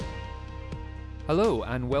Hello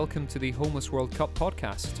and welcome to the Homeless World Cup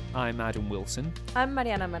podcast. I'm Adam Wilson. I'm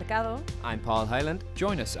Mariana Mercado. I'm Paul Hyland.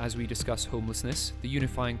 Join us as we discuss homelessness, the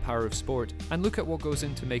unifying power of sport, and look at what goes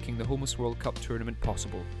into making the Homeless World Cup tournament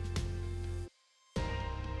possible.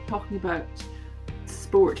 Talking about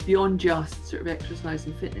sport beyond just sort of exercise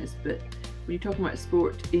and fitness, but when you're talking about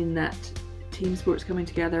sport in that team sports coming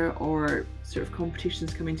together or sort of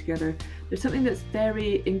competitions coming together, there's something that's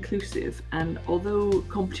very inclusive, and although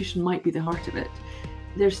competition might be the heart of it,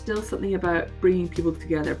 there's still something about bringing people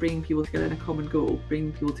together in a common goal,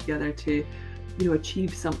 bringing people together to,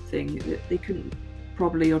 achieve something that they couldn't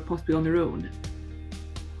probably or possibly on their own.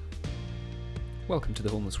 Welcome to the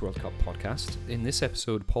Homeless World Cup podcast. In this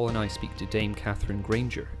episode, Paul and I speak to Dame Catherine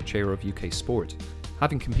Grainger, Chair of UK Sport.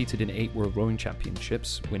 Having competed in 8 World Rowing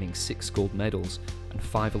Championships, winning 6 gold medals, and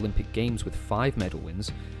 5 Olympic Games with 5 medal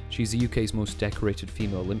wins, she's the UK's most decorated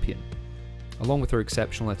female Olympian. Along with her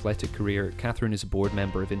exceptional athletic career, Catherine is a board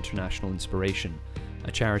member of International Inspiration,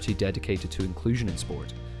 a charity dedicated to inclusion in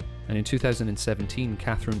sport. And in 2017,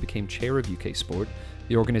 Catherine became chair of UK Sport,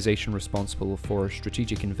 the organisation responsible for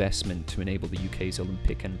strategic investment to enable the UK's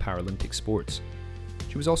Olympic and Paralympic sports.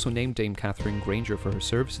 She was also named Dame Catherine Grainger for her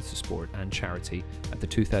services to sport and charity at the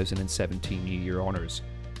 2017 New Year Honours.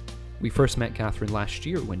 We first met Catherine last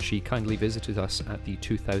year when she kindly visited us at the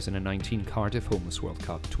 2019 Cardiff Homeless World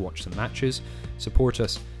Cup to watch some matches, support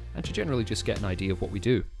us, and to generally just get an idea of what we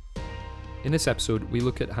do. In this episode, we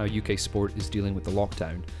look at how UK sport is dealing with the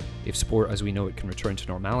lockdown, if sport as we know it can return to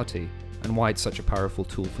normality, and why it's such a powerful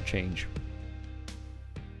tool for change.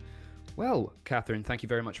 Well, Catherine, thank you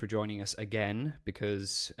very much for joining us again,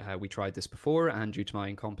 because we tried this before and due to my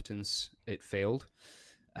incompetence, it failed.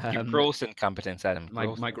 Your gross incompetence, Adam.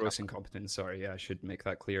 My gross incompetence, sorry, I should make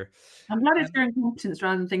that clear. I'm glad it's your incompetence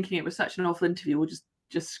rather than thinking it was such an awful interview. We'll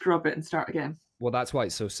just scrub it and start again. Well, that's why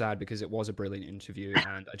it's so sad, because it was a brilliant interview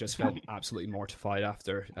and I just felt absolutely mortified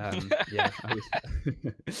after.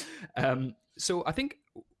 So I think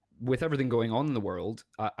with everything going on in the world,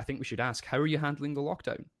 I think we should ask, how are you handling the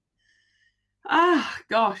lockdown?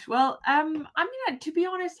 Gosh. Well, to be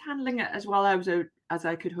honest, handling it as well as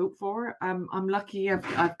I could hope for. I'm lucky.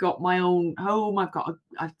 I've got my own home. I've got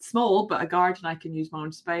a small but a garden. I can use my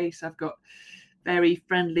own space. I've got very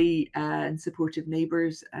friendly and supportive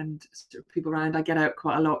neighbours and sort of people around. I get out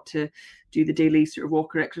quite a lot to do the daily sort of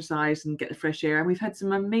walk or exercise and get the fresh air. And we've had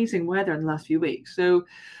some amazing weather in the last few weeks. So,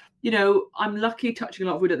 I'm lucky, touching a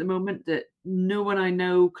lot of wood at the moment, that no one I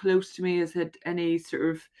know close to me has had any sort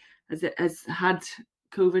of has had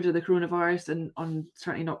COVID or the coronavirus, and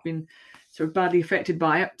certainly not been sort of badly affected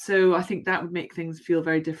by it. So I think that would make things feel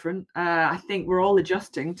very different. I think we're all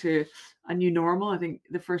adjusting to a new normal. I think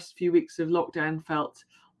the first few weeks of lockdown felt,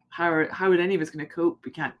 how are any of us going to cope?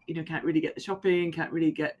 We can't really get the shopping, can't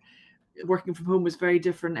really get working from home was very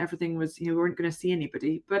different. Everything was, we weren't going to see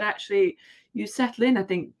anybody. But actually, you settle in. I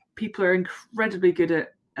think people are incredibly good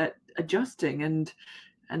at adjusting and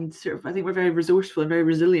sort of, I think we're very resourceful and very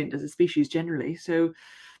resilient as a species generally. So,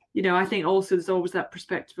 I think also there's always that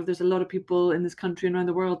perspective of there's a lot of people in this country and around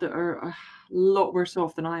the world that are a lot worse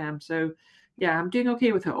off than I am. So, yeah, I'm doing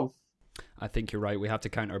okay with it all. I think you're right. We have to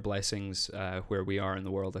count our blessings where we are in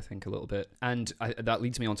the world, I think, a little bit. And that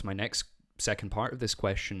leads me on to my second part of this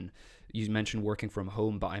question. You mentioned working from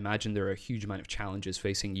home, but I imagine there are a huge amount of challenges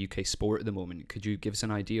facing UK sport at the moment. Could you give us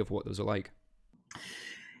an idea of what those are like?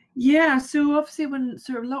 Yeah, so obviously when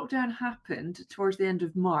sort of lockdown happened towards the end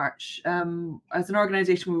of March, as an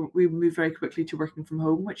organisation, we moved very quickly to working from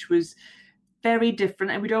home, which was very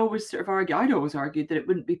different. And I'd always argued that it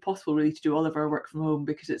wouldn't be possible really to do all of our work from home,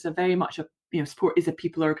 because it's a very much sport is a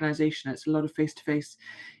people organisation. It's a lot of face-to-face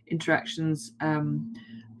interactions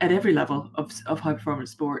at every level of high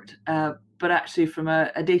performance sport. But actually from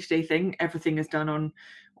a day-to-day thing, everything is done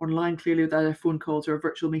online, clearly, with either phone calls or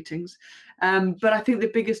virtual meetings. But I think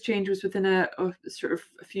the biggest change was within a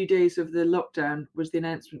few days of the lockdown was the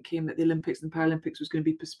announcement came that the Olympics and Paralympics was going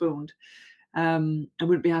to be postponed and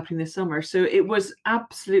wouldn't be happening this summer. So it was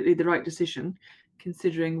absolutely the right decision,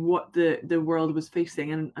 considering what the world was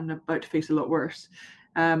facing and about to face a lot worse.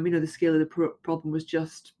 The scale of the problem was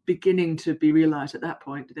just beginning to be realised at that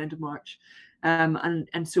point, at the end of March.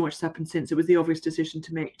 And so much has happened since. It was the obvious decision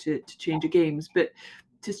to make to change the games. But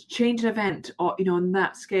to change an event, on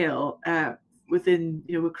that scale, within,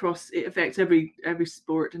 across, it affects every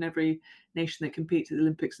sport and every nation that competes at the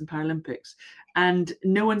Olympics and Paralympics, and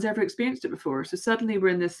no one's ever experienced it before. So suddenly we're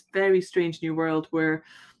in this very strange new world where,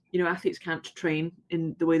 athletes can't train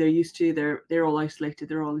in the way they're used to. They're all isolated.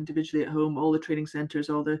 They're all individually at home. All the training centres,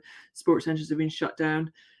 all the sports centres have been shut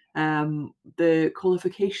down. The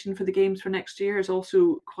qualification for the games for next year is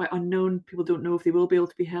also quite unknown. People don't know if they will be able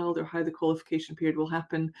to be held or how the qualification period will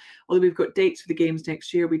happen. Although we've got dates for the games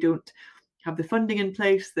next year, we don't have the funding in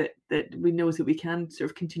place that we know that we can sort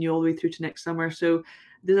of continue all the way through to next summer. So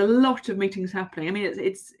there's a lot of meetings happening. I mean,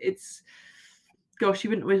 it's gosh,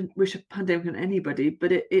 you wouldn't wish a pandemic on anybody,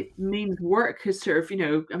 but it means work has sort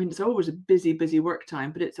of, I mean, it's always a busy work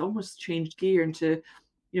time, but it's almost changed gear into,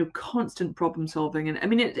 constant problem solving. And I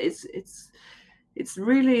mean, it's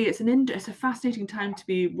a fascinating time to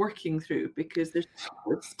be working through, because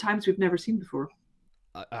it's times we've never seen before.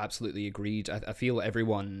 Absolutely agreed. I feel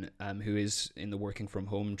everyone who is in the working from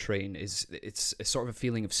home train it's a sort of a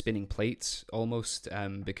feeling of spinning plates almost,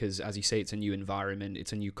 because as you say, it's a new environment,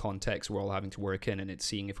 it's a new context we're all having to work in, and it's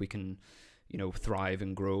seeing if we can, thrive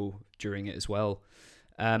and grow during it as well.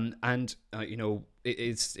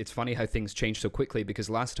 It's funny how things change so quickly, because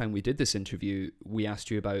last time we did this interview, we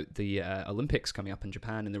asked you about the Olympics coming up in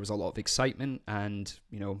Japan, and there was a lot of excitement, and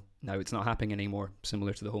now it's not happening anymore,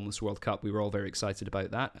 similar to the Homeless World Cup. We were all very excited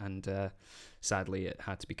about that, and sadly it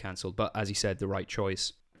had to be cancelled, but as you said, the right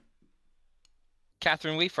choice.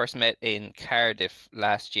 Catherine, we first met in Cardiff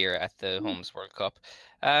last year at the Homeless World Cup.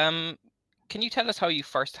 Can you tell us how you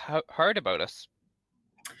first heard about us?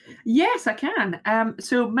 Yes, I can.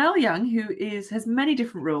 So Mel Young, who has many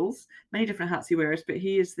different roles, many different hats he wears, but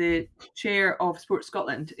he is the chair of Sport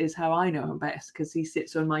Scotland, is how I know him best, because he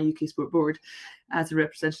sits on my UK Sport Board as a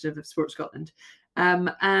representative of Sport Scotland.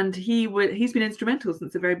 And he's been instrumental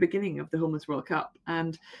since the very beginning of the Homeless World Cup.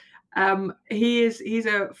 And he's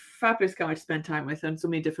a fabulous guy to spend time with on so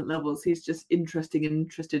many different levels. He's just interesting and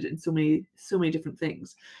interested in so many different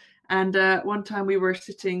things. And one time we were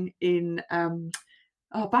sitting in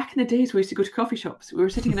back in the days, we used to go to coffee shops. We were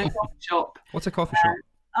sitting in a coffee shop. What's a coffee shop?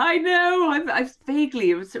 I know. I've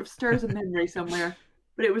vaguely, it sort of stirs a memory somewhere,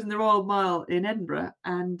 but it was in the Royal Mile in Edinburgh,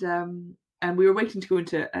 and we were waiting to go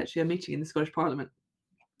into actually a meeting in the Scottish Parliament.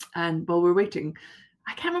 And while we were waiting,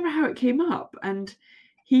 I can't remember how it came up, and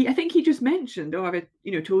I think he just mentioned, I've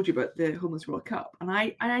told you about the Homeless World Cup, and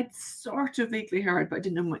I'd sort of vaguely heard, but I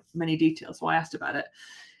didn't know many details, so I asked about it.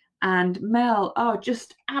 And Mel,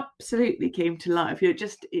 just absolutely came to life. It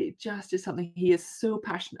just is something he is so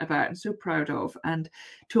passionate about and so proud of, and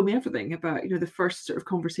told me everything about, the first sort of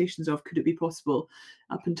conversations of could it be possible,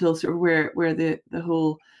 up until sort of where the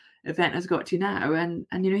whole event has got to now. And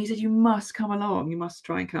he said, you must come along, you must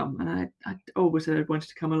try and come. And I always said I wanted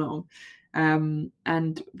to come along. And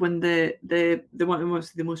when the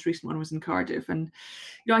most recent one was in Cardiff, and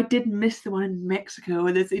I did miss the one in Mexico,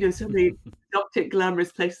 and there's so many exotic,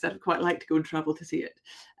 glamorous places that I'd quite like to go and travel to see it.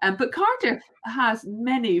 But Cardiff has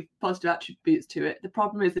many positive attributes to it. The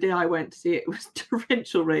problem is the day I went to see it was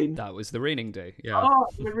torrential rain. That was the raining day. Yeah. Oh,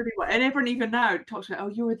 it was really wet. And everyone even now talks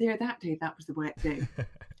about, you were there that day. That was the wet day.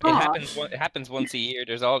 It happens once a year.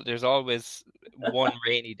 There's always one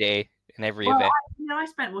rainy day in every event. I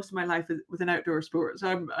spent most of my life with an outdoor sport,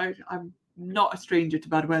 so I'm not a stranger to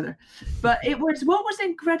bad weather. But what was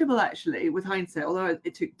incredible, actually, with hindsight, although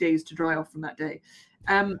it took days to dry off from that day,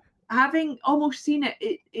 having almost seen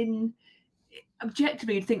it in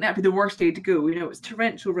objectively, you'd think that'd be the worst day to go. It was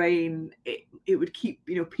torrential rain. It would keep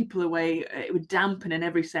people away. It would dampen in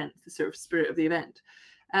every sense the sort of spirit of the event.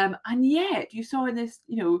 And yet you saw in this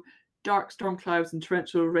dark storm clouds and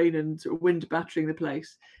torrential rain and sort of wind battering the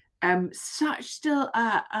place, such still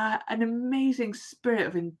an amazing spirit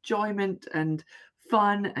of enjoyment and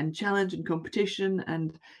fun and challenge and competition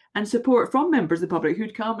and support from members of the public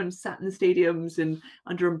who'd come and sat in the stadiums and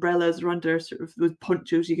under umbrellas or under sort of those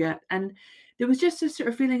ponchos you get. And there was just a sort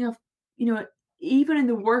of feeling of, even in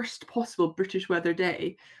the worst possible British weather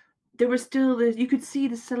day, there was still you could see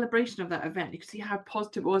the celebration of that event. You could see how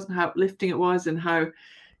positive it was and how uplifting it was, and how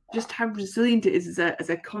resilient it is as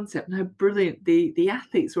a concept, and how brilliant the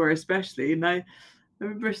athletes were, especially. And I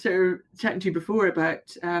remember sort of chatting to you before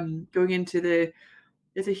about going into there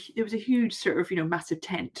was a huge sort of massive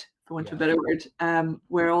tent, for want of a better word,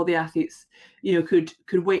 where all the athletes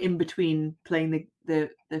could wait in between playing the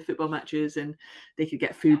football matches, and they could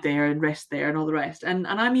get food there and rest there and all the rest. And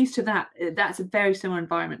I'm used to that. That's a very similar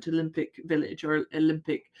environment to Olympic Village or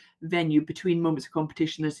Olympic venue. Between moments of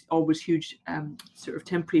competition, there's always huge sort of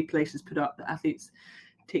temporary places put up that athletes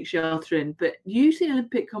take shelter in. But usually in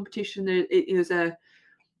Olympic competition, there's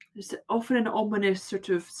often an ominous sort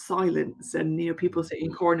of silence, and people sitting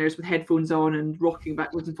in corners with headphones on and rocking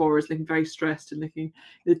backwards and forwards, looking very stressed and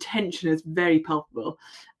the tension is very palpable.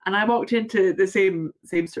 And I walked into the same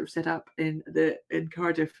sort of setup in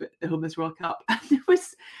Cardiff at the Homeless World Cup, and there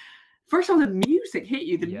was first of all, the music hit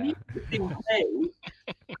you, the Yeah. music being played.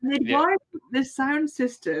 And then Yeah. wired the sound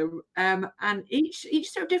system, and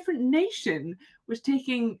each sort of different nation was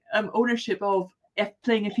taking ownership of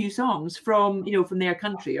playing a few songs from from their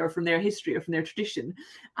country or from their history or from their tradition,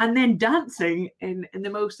 and then dancing in the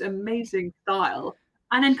most amazing style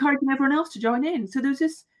and encouraging everyone else to join in. So there's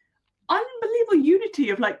this unbelievable unity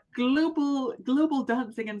of like global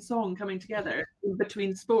dancing and song coming together in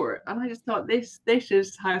between sport, and I just thought this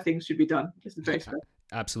is how things should be done. This is very special.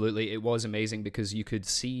 Absolutely, it was amazing because you could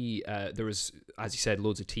see there was, as you said,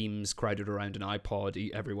 loads of teams crowded around an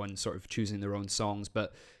iPod, everyone sort of choosing their own songs,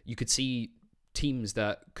 but you could see teams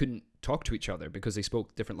that couldn't talk to each other because they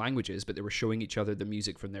spoke different languages, but they were showing each other the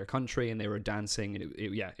music from their country and they were dancing, and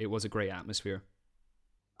it was a great atmosphere.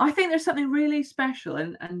 I think there's something really special,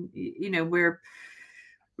 and we're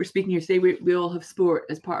speaking here today. We all have sport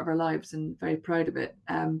as part of our lives, and very proud of it.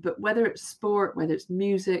 But whether it's sport, whether it's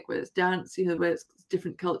music, whether it's dance, whether it's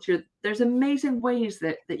different culture, there's amazing ways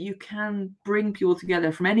that you can bring people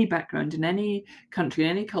together from any background, in any country, in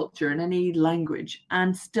any culture, in any language,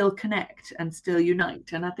 and still connect and still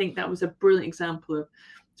unite. And I think that was a brilliant example of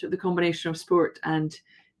sort of the combination of sport and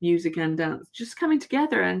music and dance just coming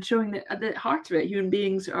together and showing that at the heart of it, human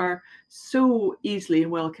beings are so easily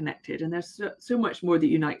and well connected, and there's so much more that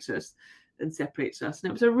unites us than separates us. And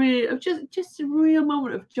it was just a real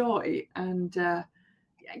moment of joy, and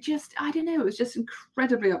I don't know, it was just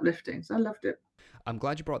incredibly uplifting. So I loved it. I'm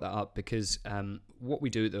glad you brought that up because what we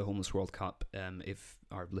do at the Homeless World Cup, if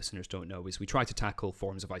our listeners don't know, is we try to tackle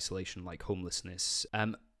forms of isolation like homelessness.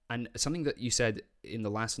 And something that you said in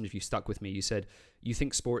the last interview stuck with me. You said you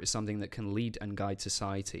think sport is something that can lead and guide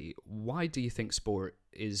society. Why do you think sport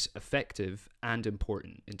is effective and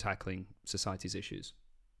important in tackling society's issues?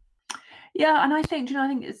 Yeah, and I think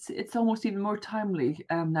it's almost even more timely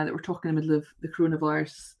now that we're talking in the middle of the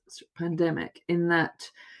coronavirus pandemic. In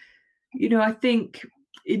that, I think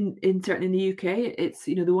certainly in the UK, it's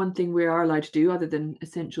the one thing we are allowed to do other than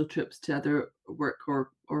essential trips to other work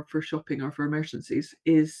or for shopping or for emergencies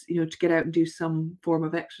is to get out and do some form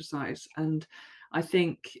of exercise. And I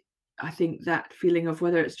think that feeling of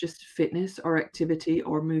whether it's just fitness or activity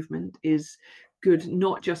or movement is good,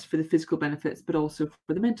 not just for the physical benefits but also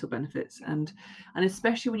for the mental benefits, and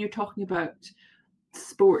especially when you're talking about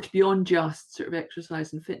sport beyond just sort of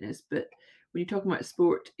exercise and fitness, but when you're talking about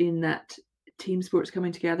sport in that team sports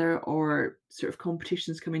coming together or sort of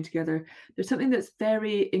competitions coming together, there's something that's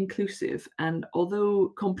very inclusive. And although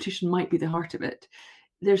competition might be the heart of it,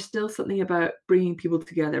 there's still something about bringing people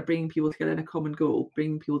together in a common goal,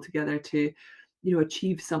 bringing people together to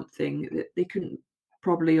achieve something that they couldn't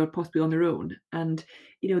probably or possibly on their own. And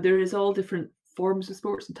there is all different forms of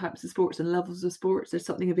sports and types of sports and levels of sports. There's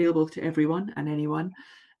something available to everyone and anyone,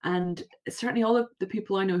 and certainly all of the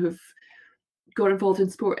people I know who've got involved in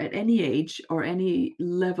sport at any age or any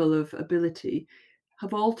level of ability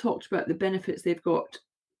have all talked about the benefits they've got,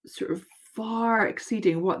 sort of far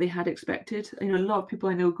exceeding what they had expected. A lot of people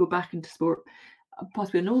I know go back into sport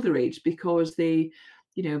possibly at an older age because they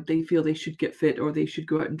feel they should get fit or they should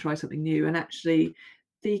go out and try something new, and actually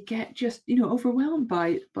they get just overwhelmed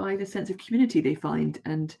by the sense of community they find,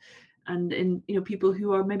 and in people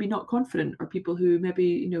who are maybe not confident, or people who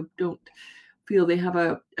maybe don't feel they have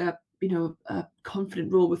a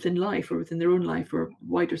confident role within life or within their own life or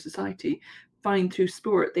wider society, find through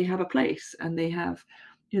sport they have a place, and they have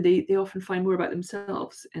they often find more about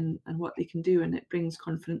themselves and what they can do, and it brings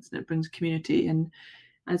confidence and it brings community, and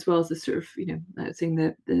as well as the sort of saying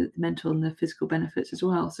the mental and the physical benefits as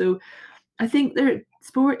well. So I think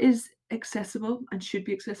sport is accessible and should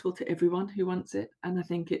be accessible to everyone who wants it, and I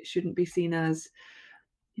think it shouldn't be seen as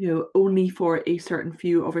only for a certain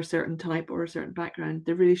few of a certain type or a certain background.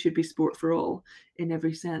 There really should be sport for all in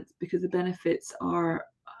every sense, because the benefits are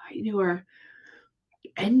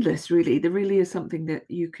endless. Really, there really is something that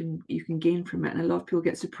you can gain from it, and a lot of people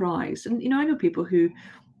get surprised. And I know people who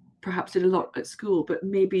perhaps did a lot at school, but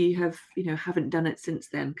maybe haven't done it since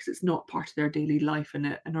then because it's not part of their daily life in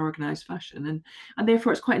an organized fashion, and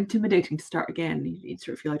therefore it's quite intimidating to start again. You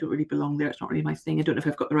sort of feel, I don't really belong there. It's not really my thing. I don't know if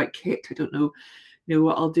I've got the right kit. I don't know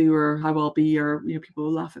what I'll do or how I'll be, or people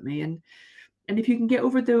will laugh at me. And if you can get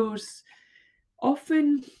over those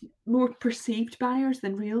often more perceived barriers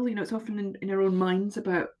than real, it's often in our own minds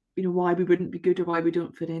about why we wouldn't be good or why we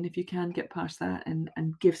don't fit in. If you can get past that and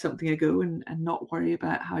give something a go and not worry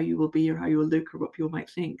about how you will be or how you will look or what people might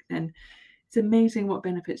think, then it's amazing what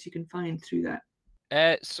benefits you can find through that.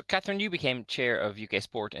 So, Catherine, you became chair of UK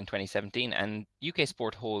Sport in 2017, and UK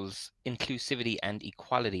Sport holds inclusivity and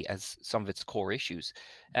equality as some of its core issues.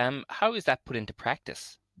 How is that put into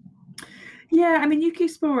practice? Yeah, I mean, UK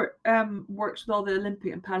Sport works with all the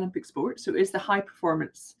Olympic and Paralympic sports, so it is the high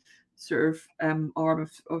performance sort of arm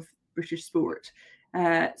of British sport.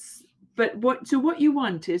 But what you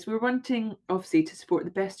want is, we're wanting obviously to support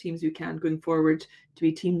the best teams we can going forward, to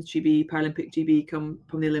be Teams GB, Paralympic GB come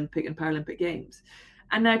from the Olympic and Paralympic Games.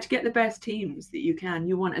 And now, to get the best teams that you can,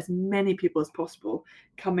 you want as many people as possible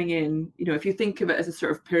coming in. You know, if you think of it as a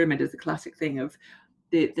sort of pyramid, as the classic thing of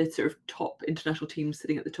the sort of top international teams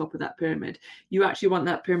sitting at the top of that pyramid, you actually want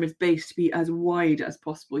that pyramid base to be as wide as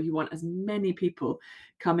possible. You want as many people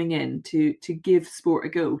coming in to give sport a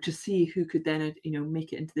go, to see who could then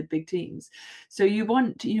make it into the big teams. So you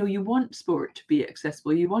want sport to be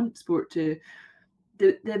accessible. You want sport to,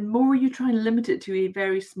 the more you try and limit it to a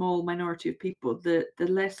very small minority of people, the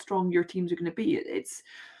less strong your teams are going to be.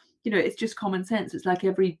 It's just common sense. It's like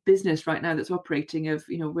every business right now that's operating, of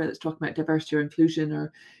whether it's talking about diversity or inclusion,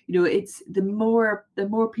 or it's the more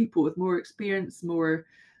people with more experience, more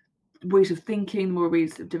ways of thinking, more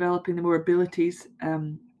ways of developing, the more abilities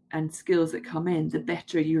and skills that come in, the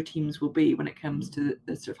better your teams will be when it comes to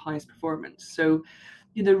the sort of highest performance. So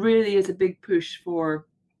there really is a big push for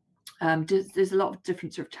there's a lot of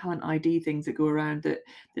different sort of talent ID things that go around, that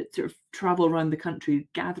sort of travel around the country,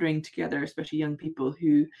 gathering together, especially young people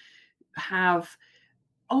who have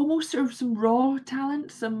almost sort of some raw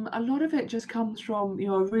talent. A lot of it just comes from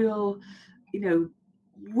a real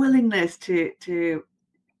willingness to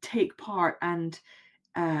take part, and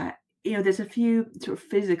there's a few sort of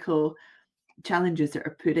physical challenges that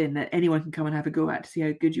are put in that anyone can come and have a go at to see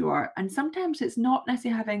how good you are. And sometimes it's not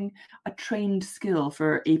necessarily having a trained skill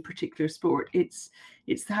for a particular sport. It's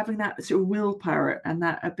having that sort of willpower and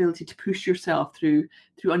that ability to push yourself through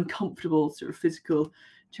uncomfortable sort of physical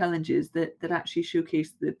challenges that actually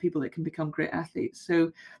showcase the people that can become great athletes.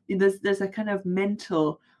 So there's a kind of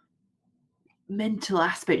mental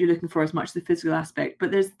aspect you're looking for as much as the physical aspect,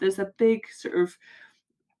 but there's a big sort of,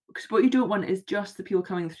 because what you don't want is just the people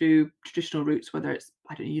coming through traditional routes, whether it's,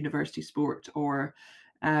 I don't know, university sport, or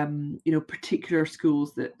particular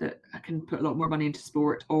schools that can put a lot more money into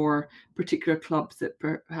sport, or particular clubs that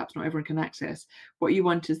perhaps not everyone can access. What you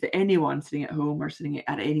want is that anyone sitting at home, or sitting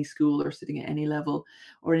at any school, or sitting at any level,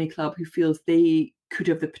 or any club, who feels they could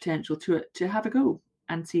have the potential to have a go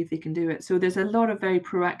and see if they can do it. So there's a lot of very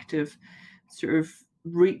proactive sort of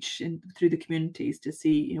reach through the communities to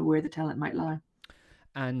see where the talent might lie.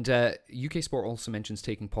 And UK Sport also mentions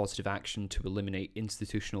taking positive action to eliminate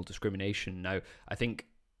institutional discrimination. Now, I think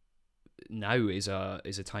now is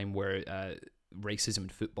a time where racism in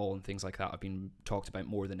football and things like that have been talked about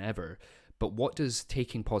more than ever. But what does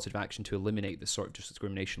taking positive action to eliminate this sort of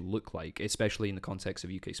discrimination look like, especially in the context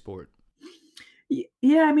of UK Sport?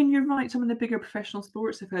 Yeah, I mean, you're right. Some of the bigger professional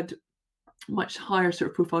sports have had much higher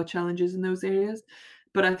sort of profile challenges in those areas.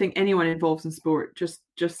 But I think anyone involved in sport just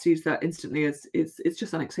sees that instantly as it's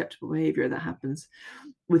just unacceptable behaviour that happens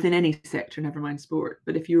within any sector, never mind sport.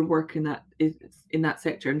 But if you work in that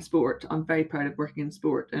sector in sport, I'm very proud of working in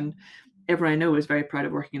sport, and everyone I know is very proud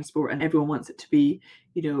of working in sport, and everyone wants it to be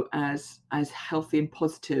as healthy and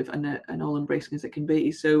positive and all embracing as it can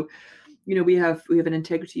be. So we have an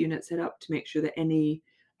integrity unit set up to make sure that any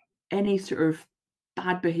sort of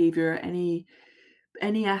bad behaviour,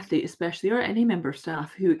 any athlete especially, or any member of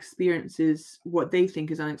staff who experiences what they think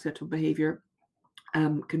is unacceptable behaviour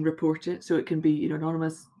can report it. So it can be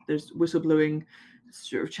anonymous. There's whistleblowing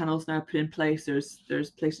sort of channels now put in place.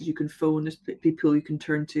 There's places you can phone. There's people you can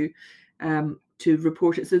turn to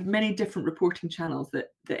report it. So there's many different reporting channels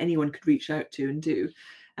that anyone could reach out to and do.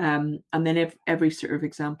 And then every sort of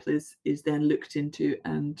example is then looked into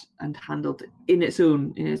and handled in its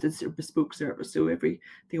own, it's a sort of bespoke service. So everything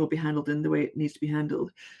will be handled in the way it needs to be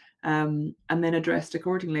handled, and then addressed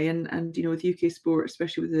accordingly. And with UK Sport,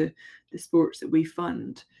 especially with the sports that we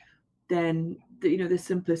fund, then the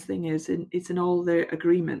simplest thing is it's in all the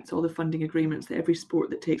agreements, all the funding agreements, that every sport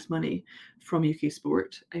that takes money from UK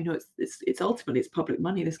Sport, it's ultimately it's public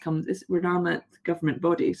money. We're an arm's government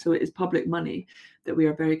body, so it is public money that we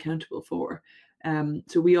are very accountable for.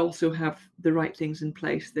 So we also have the right things in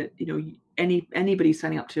place that anybody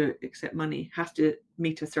signing up to accept money has to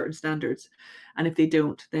meet a certain standards, and if they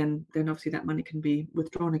don't, then obviously that money can be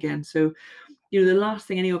withdrawn again. So the last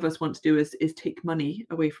thing any of us want to do is take money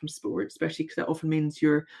away from sport, especially because that often means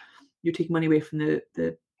you're taking money away from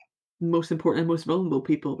the most important and most vulnerable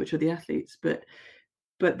people, which are the athletes. But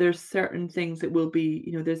there's certain things that will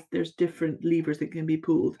be, there's different levers that can be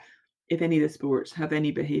pulled if any of the sports have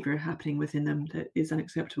any behaviour happening within them that is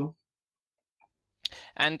unacceptable.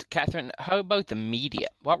 And Catherine, how about the media?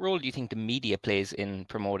 What role do you think the media plays in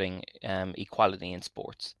promoting equality in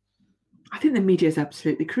sports? I think the media is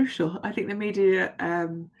absolutely crucial. I think the media,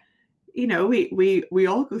 we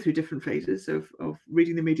all go through different phases of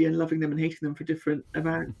reading the media and loving them and hating them for different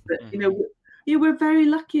amounts. But we're very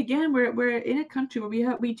lucky. Again, we're in a country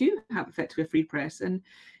where we do have effectively a free press, and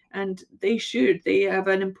they have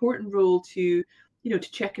an important role to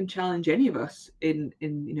check and challenge any of us in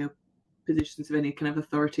positions of any kind of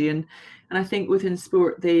authority. And I think within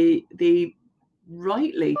sport, they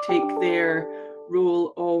rightly take their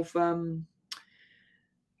role of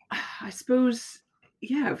I suppose,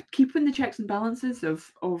 keeping the checks and balances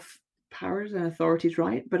of powers and authorities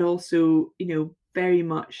right, but also very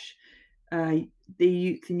much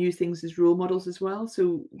they can use things as role models as well.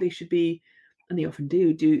 So they should be, and they often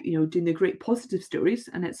do doing the great positive stories.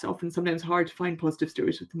 And it's often sometimes hard to find positive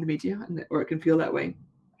stories within the media, or it can feel that way.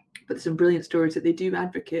 But there's some brilliant stories that they do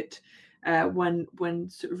advocate when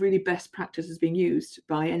sort of really best practice is being used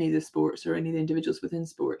by any of the sports or any of the individuals within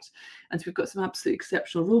sports. And so we've got some absolutely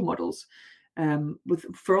exceptional role models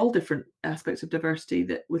for all different aspects of diversity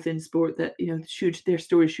that within sport that their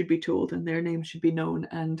stories should be told and their names should be known,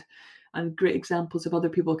 and great examples of other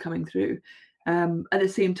people coming through. At the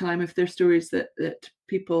same time, if there's stories that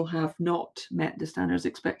people have not met the standards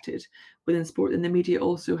expected within sport, then the media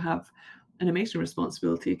also have an amazing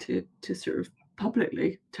responsibility to sort of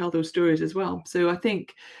publicly tell those stories as well. So I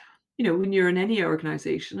think, when you're in any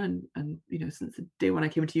organization, and since the day when I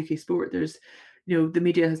came into UK Sport, there's the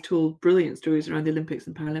media has told brilliant stories around the Olympics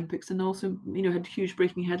and Paralympics, and also had huge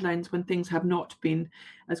breaking headlines when things have not been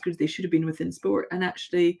as good as they should have been within sport. And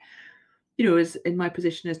actually, as in my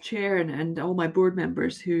position as chair and all my board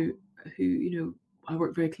members who I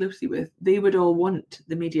work very closely with, they would all want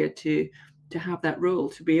the media to have that role,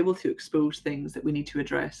 to be able to expose things that we need to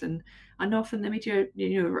address. And often the media,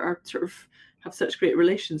 are sort of have such great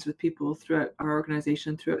relations with people throughout our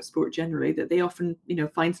organization, throughout sport generally, that they often,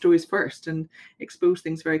 find stories first and expose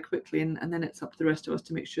things very quickly. And then it's up to the rest of us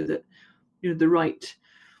to make sure that, the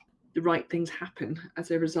right things happen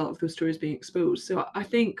as a result of those stories being exposed. So I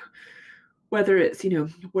think whether it's,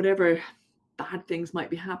 whatever bad things might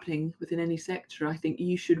be happening within any sector, I think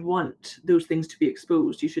you should want those things to be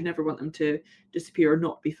exposed. You should never want them to disappear or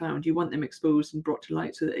not be found. You want them exposed and brought to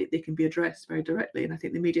light so that they can be addressed very directly. And I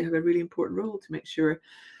think the media have a really important role to make sure,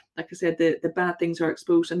 like I said, the bad things are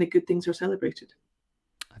exposed and the good things are celebrated.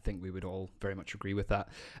 I think we would all very much agree with that.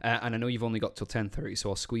 And I know you've only got till 10:30, so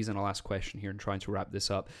I'll squeeze in a last question here and trying to wrap this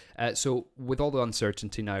up. So with all the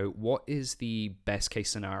uncertainty now, what is the best case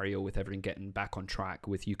scenario with everything getting back on track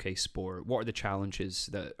with UK Sport? What are the challenges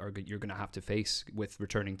that you're going to have to face with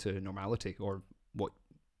returning to normality, or what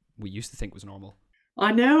we used to think was normal?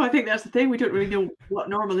 I know. I think that's the thing. We don't really know what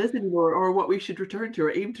normal is anymore, or what we should return to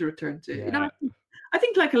or aim to return to. Yeah. I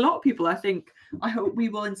think like a lot of people, I hope we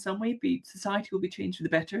will in some way society will be changed for the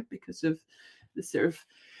better because of the sort of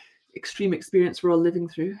extreme experience we're all living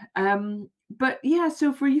through. But yeah,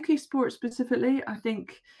 so for UK Sport specifically, I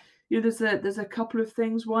think there's a couple of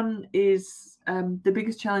things. One is the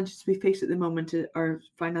biggest challenges we face at the moment are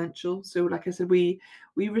financial. So like I said, we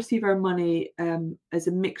receive our money as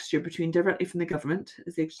a mixture between directly from the government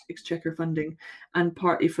as the exchequer funding and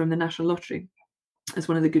partly from the National Lottery as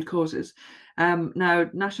one of the good causes. Now,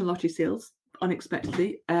 National Lottery sales,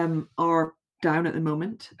 unexpectedly, are down at the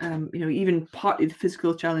moment. Even partly the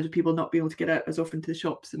physical challenge of people not being able to get out as often to the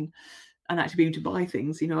shops and actually being able to buy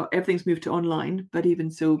things. Everything's moved to online, but even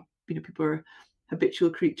so, people are habitual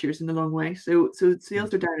creatures in the long way. So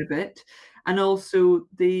sales are down a bit. And also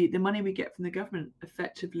the money we get from the government,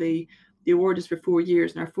 effectively, the award is for 4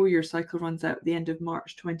 years, and our 4-year cycle runs out at the end of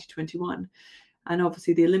March 2021. And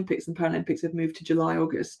obviously the Olympics and Paralympics have moved to July,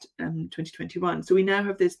 August 2021. So we now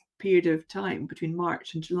have this period of time between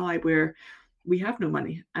March and July where we have no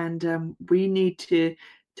money. And we need to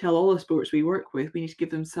tell all the sports we work with, we need to give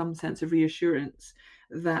them some sense of reassurance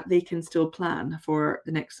that they can still plan for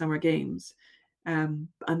the next summer games. And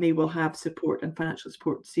they will have support and financial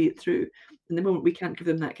support to see it through. In the moment, we can't give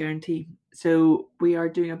them that guarantee. So we are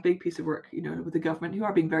doing a big piece of work, with the government, who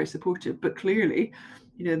are being very supportive. But clearly,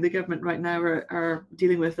 the government right now are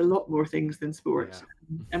dealing with a lot more things than sport,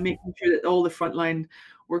 and making sure that all the frontline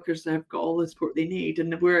workers have got all the support they need.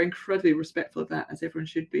 And we're incredibly respectful of that, as everyone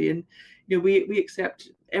should be. And we accept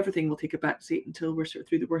everything will take a back seat until we're sort of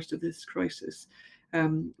through the worst of this crisis.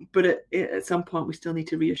 But at some point, we still need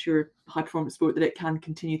to reassure high performance sport that it can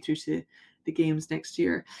continue through to the games next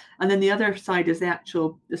year. And then the other side is the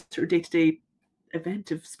sort of day-to-day event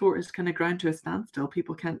of sport is kind of ground to a standstill.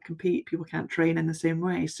 People can't compete, people can't train in the same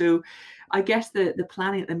way. So I guess the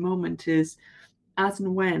planning at the moment is, as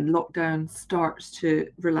and when lockdown starts to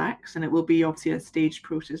relax, and it will be obviously a staged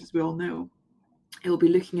process, as we all know, It will be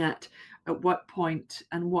looking at what point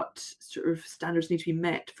and what sort of standards need to be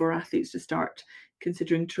met for athletes to start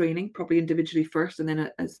considering training, probably individually first, and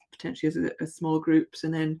then as potentially as small groups,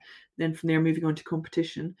 and then from there moving on to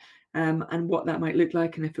competition, and what that might look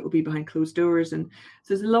like, and if it will be behind closed doors. And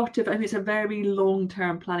so there's a lot of, I mean, it's a very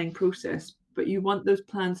long-term planning process, but you want those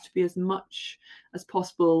plans to be as much as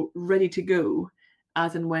possible ready to go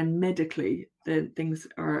as and when medically the things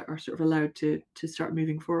are sort of allowed to start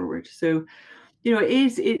moving forward. So, you know,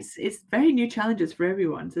 it's very new challenges for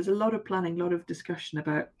everyone. So there's a lot of planning, a lot of discussion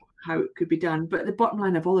about how it could be done. But the bottom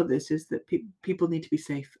line of all of this is that people need to be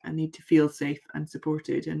safe and need to feel safe and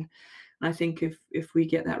supported. And I think if we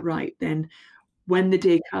get that right, then when the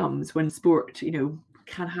day comes when sport, you know,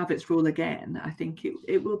 can have its role again, I think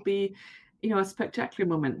it will be, you know, a spectacular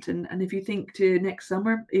moment. And if you think to next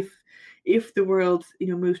summer, if the world, you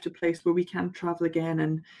know, moves to a place where we can travel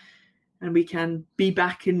again and we can be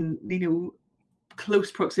back in, you know,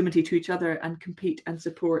 close proximity to each other and compete and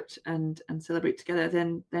support and celebrate together,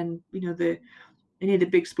 then you know, any of the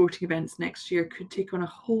big sporting events next year could take on a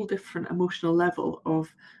whole different emotional level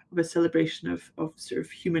of a celebration of sort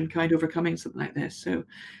of humankind overcoming something like this. So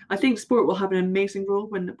I think sport will have an amazing role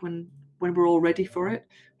when we're all ready for it,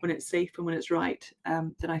 when it's safe and when it's right.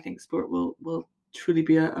 Then I think sport will truly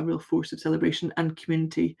be a real force of celebration and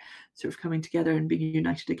community sort of coming together and being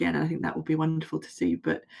united again. And I think that will be wonderful to see.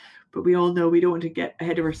 But we all know we don't want to get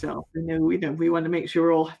ahead of ourselves. We want to make sure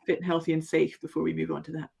we're all fit and healthy and safe before we move on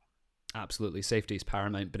to that. Absolutely, safety is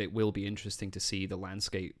paramount, but it will be interesting to see the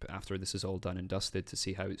landscape after this is all done and dusted, to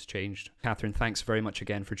see how it's changed. Catherine, thanks very much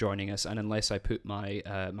again for joining us. And unless I put my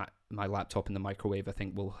my laptop in the microwave, I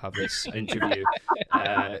think we'll have this interview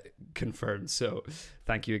confirmed. So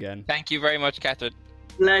thank you again. Thank you very much, Catherine.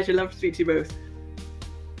 Pleasure. Love to speak to you both.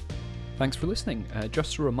 Thanks for listening.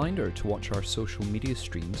 Just a reminder to watch our social media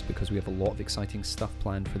streams, because we have a lot of exciting stuff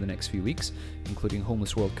planned for the next few weeks, including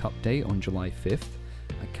Homeless World Cup Day on July 5th.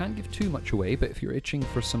 I can't give too much away, but if you're itching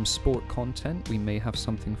for some sport content, we may have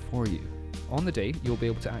something for you. On the day, you'll be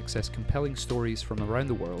able to access compelling stories from around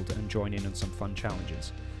the world and join in on some fun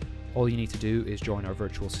challenges. All you need to do is join our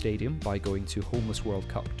virtual stadium by going to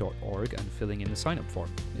homelessworldcup.org and filling in the sign-up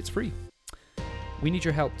form. It's free. We need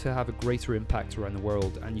your help to have a greater impact around the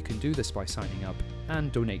world, and you can do this by signing up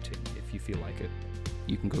and donating if you feel like it.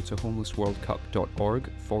 You can go to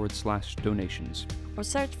homelessworldcup.org/donations. Or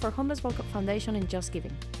search for Homeless World Cup Foundation in Just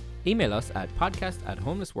Giving. Email us at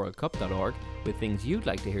podcast@homelessworldcup.org with things you'd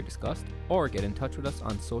like to hear discussed, or get in touch with us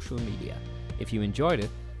on social media. If you enjoyed it,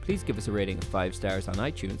 please give us a rating of 5 stars on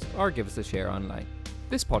iTunes or give us a share online.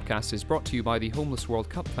 This podcast is brought to you by the Homeless World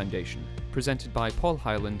Cup Foundation, presented by Paul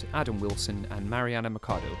Hyland, Adam Wilson and Mariana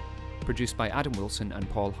Mercado, produced by Adam Wilson and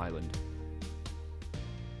Paul Hyland.